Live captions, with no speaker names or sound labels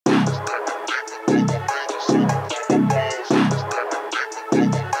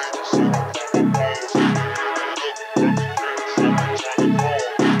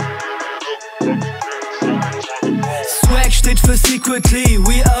secretly,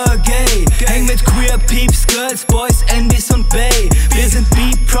 we are gay. Häng mit queer Peeps, Girls, Boys, Enbys und Bay. Wir sind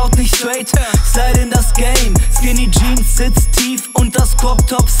beat, proud, nicht straight, slide in das Game. Skinny Jeans sitzt tief und das Crop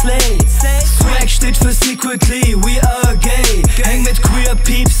Top slay. Swag steht für secretly, we are gay. Häng mit queer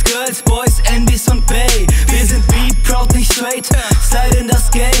Peeps, Girls, Boys, Enbys und Bay. Wir sind beat, proud, nicht straight, slide in das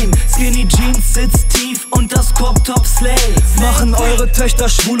Game. Skinny Jeans sitzt tief und das Crop Top slay. Machen eure Töchter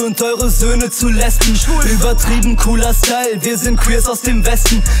schwul und eure Söhne zu Lesben. Übertrieben cooler Style, wir sind Queers aus dem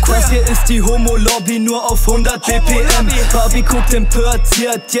Westen. Das hier ist die Homolobby, nur auf 100 BPM. Barbie guckt empört, sie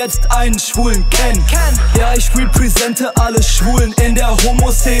hat jetzt einen schwulen Ken. Ja, ich represente alle Schwulen in der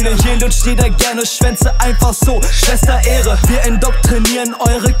Homo-Szene. Hier lutscht jeder gerne Schwänze, einfach so, Schwesterehre. Wir indoktrinieren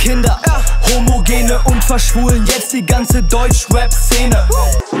eure Kinder, Homogene und verschwulen jetzt die ganze Deutsch-Rap-Szene.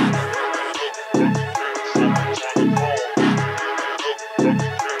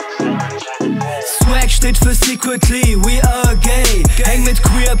 Steht für secretly, we are gay. Häng mit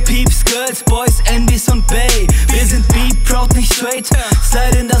queer Peeps, Girls, Boys, Enbys und Bay. Wir sind beat, proud, nicht straight,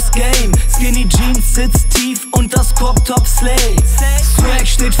 slide in das Game. Skinny Jeans sitzt tief und das Crop Top slay. Swag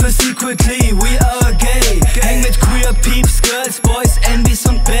steht für secretly, we are gay. Häng mit queer Peeps, Girls, Boys, Enbys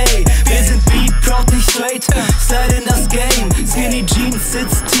und Bay. Wir sind beat, proud, nicht straight, slide in das Game. Skinny Jeans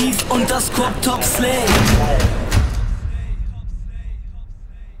sitzt tief und das Crop Top slay.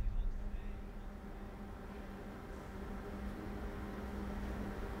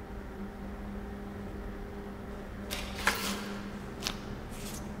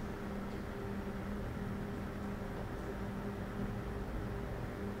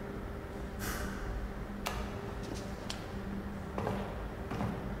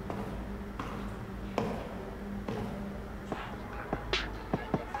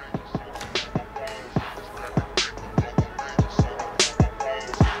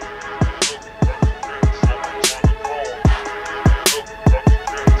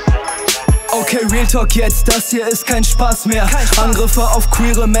 Okay, Real Talk jetzt, das hier ist kein Spaß mehr. Angriffe auf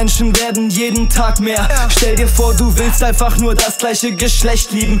queere Menschen werden jeden Tag mehr. Stell dir vor, du willst einfach nur das gleiche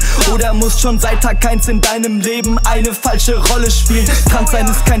Geschlecht lieben. Oder musst schon seit Tag 1 in deinem Leben eine falsche Rolle spielen. Transsein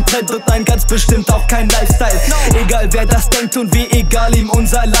ist kein Trend und nein, ganz bestimmt auch kein Lifestyle. Egal wer das denkt und wie egal ihm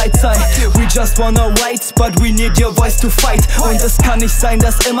unser Leid sei. We just wanna write, but we need your voice to fight. Und es kann nicht sein,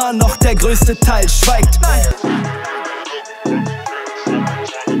 dass immer noch der größte Teil schweigt.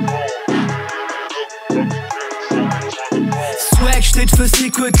 Swag steht für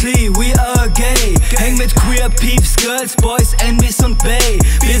secretly, we are gay. Häng mit queer Peeps, Girls, Boys, Enbys und Bay.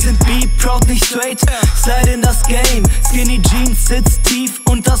 Wir sind beat, proud, nicht straight, slide in das Game. Skinny Jeans sitzt tief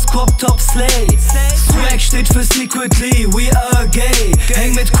und das Crop Top slay. Swag steht für secretly, we are gay.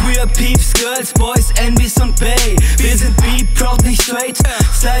 Häng mit queer Peeps, Girls, Boys, Enbys und Bay. Wir sind beat, proud, nicht straight,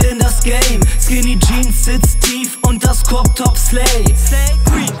 slide in das Game. Skinny Jeans sitzt tief und das Crop Top slay.